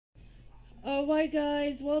Alright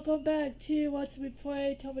guys, welcome back to Watch Me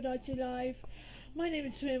Play Tomodachi Life. My name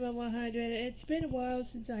is Swimmer100 and it's been a while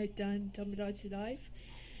since I've done Tomodachi Life.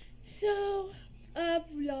 So,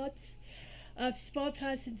 lots of spot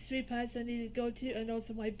pass and street pass I need to go to, and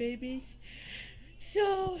also my babies.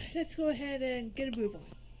 So, let's go ahead and get a move on.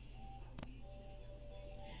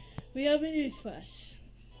 We have a newsflash.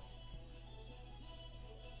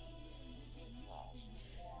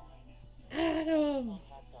 Adam!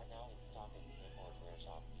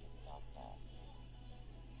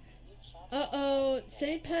 Uh-oh,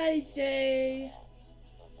 St. Patty's Day!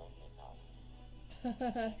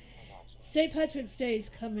 St. Patrick's Day is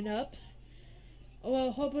coming up.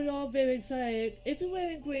 Well, hope we're all very excited. If you're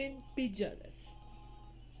wearing green, be jealous.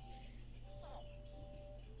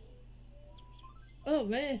 Oh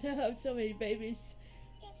man, I have so many babies.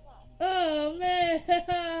 Oh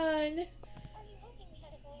man!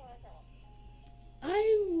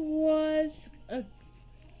 I was a...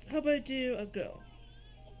 How about I do a girl?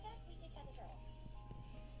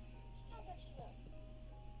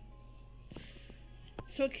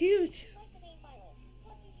 So cute.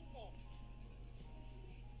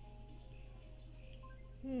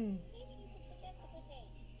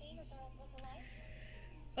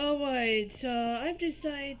 Alright, I've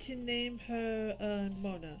decided to name her,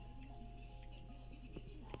 Mona.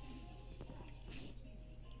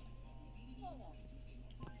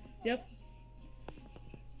 Yep.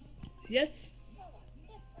 Yes?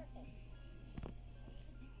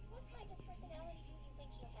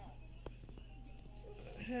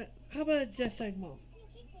 How about just like Mom?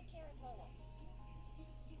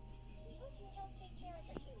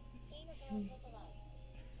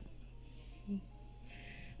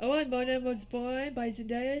 Alright, Mona was born by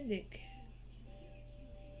Zendaya and Nick.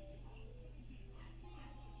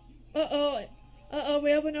 Uh-oh,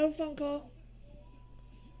 we have another phone call.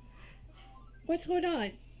 What's going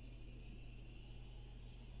on?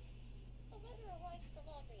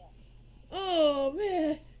 Oh,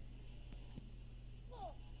 man.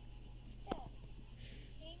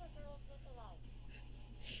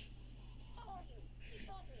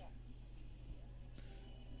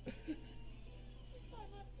 Since I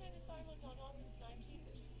left Venice Island on August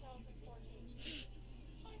 19th, 2014,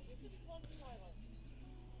 I visited one new island.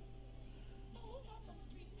 Aloha from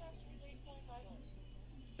Streetpass Relay Point Island.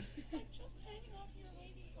 I'm just hanging out here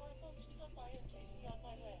waiting for a boat to come by and take me on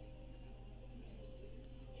my way.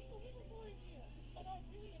 It's a little boring here, but I've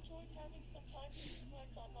really enjoyed having some time to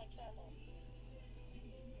reflect on my travels.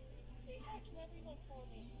 Say hi to everyone for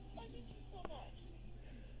me. I miss you so much.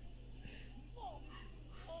 Mom,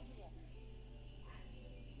 Andrea.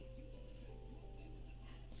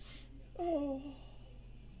 Oh.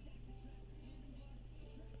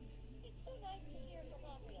 It's so nice to hear from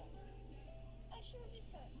Andrea. I sure miss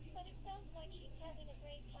her, but it sounds like she's having a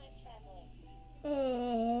great time traveling.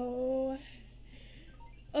 Oh.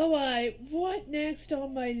 Alright, what next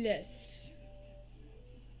on my list?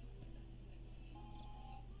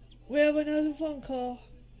 We have another phone call.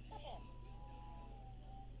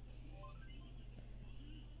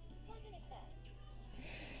 London is back.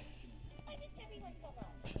 I missed everyone so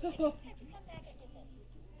much. I just had to come back and visit.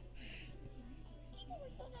 People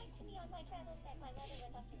were so nice to me on my travels that my level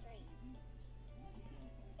went up to 3.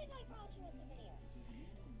 And I brought you a souvenir.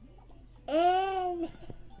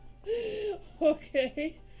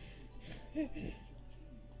 Okay.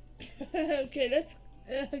 Okay, let's,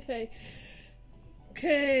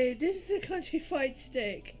 okay, this is a country fried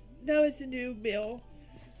steak. That was a new meal.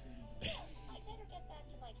 I better get back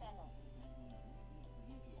to my travel.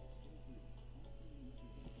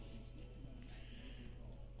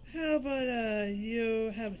 How about,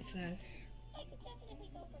 you have a snack? I could definitely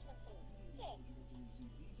go for some food. Thanks.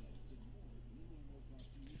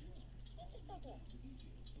 This is so good.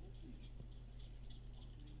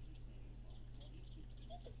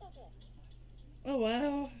 This is so good. Oh,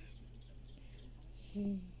 wow.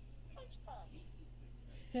 French fries.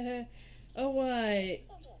 Alright.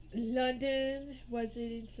 So good. London was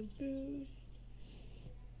eating some food.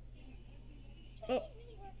 Oh, Traveling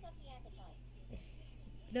really works up the appetite.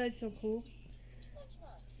 that's so cool.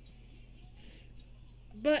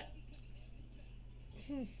 Much. But,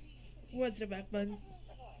 what's the back button? Have room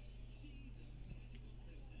for more.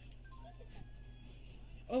 This is so...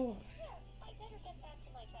 Oh, Well, I better get back to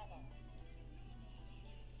my travel.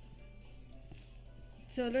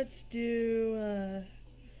 so let's do,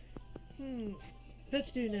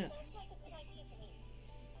 let's do now. Sounds like a good idea to me.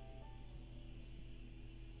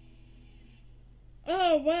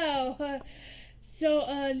 Oh, wow. So,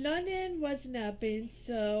 London was napping,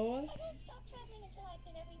 so... I won't stop traveling until I've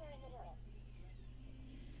been everywhere in the world.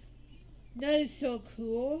 That is so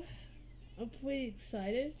cool. I'm pretty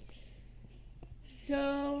excited.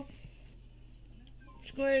 So,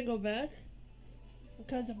 let's go ahead and go back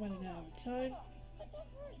because I'm running out of time. But don't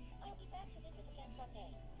worry, I'll be back to visit again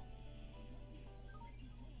someday.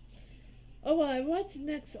 Alright, what's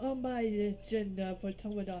next on my agenda for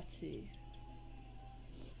Tomodachi?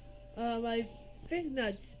 I think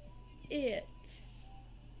that's it.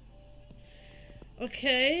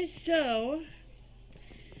 Okay, so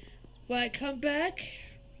when I come back,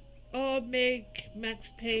 I'll make Max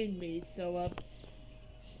Payne meat. So,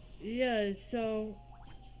 yeah, so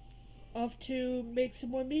off to make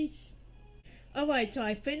some more meat. Alright, so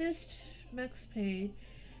I finished Max Payne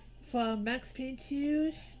from Max Payne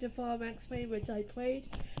 2, the fall Max Payne which I played,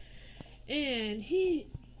 and he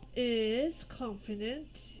is confident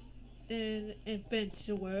and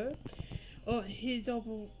adventurer. Or he's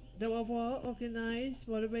the overall organized,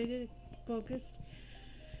 motivated, focused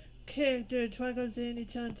character. Try goes in, he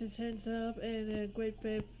turns his hands up, and a great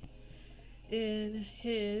faith in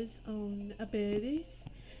his own abilities.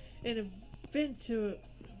 And adventurous,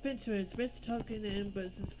 risk talking and but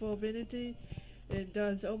his full ability and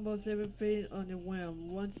does almost everything on the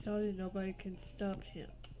whim. Once started, nobody can stop him.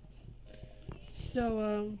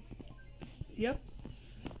 So, yep.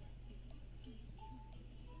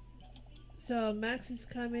 So Max is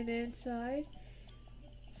coming inside.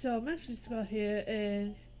 So Max just got here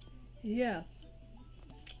and yeah.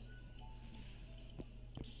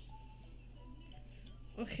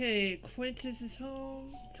 Okay, Quintus is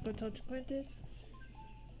home. Let's go talk to Quintus.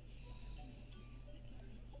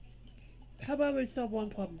 How about we solve one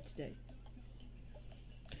problem today?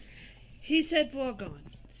 He said we're gone.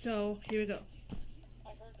 So here we go. I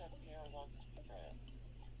heard that Sierra wants to be friends.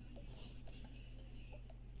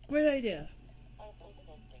 Great idea. I'll go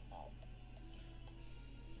scope things out.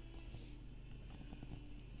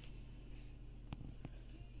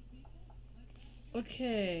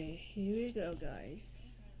 Okay, here we go, guys.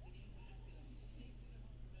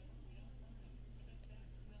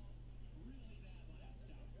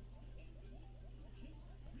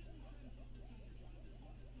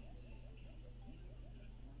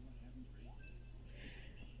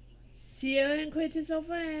 Sierra and Quintus are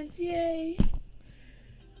friends, yay!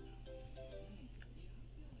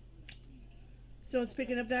 So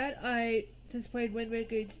speaking of that, I just played Wind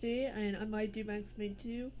Waker HD, and I might do Max Payne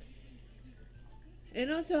 2.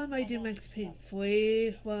 And also I might do Max Payne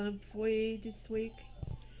 3, well I'm free this week.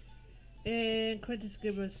 And Quintus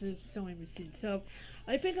gave us his sewing machine. So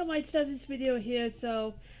I think I might start this video here,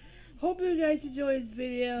 so hope you guys enjoy this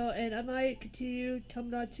video, and I might continue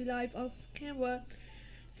Tomodachi Life off camera.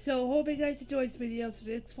 So hope you guys enjoy this video. So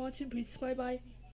thanks for watching, please subscribe, bye.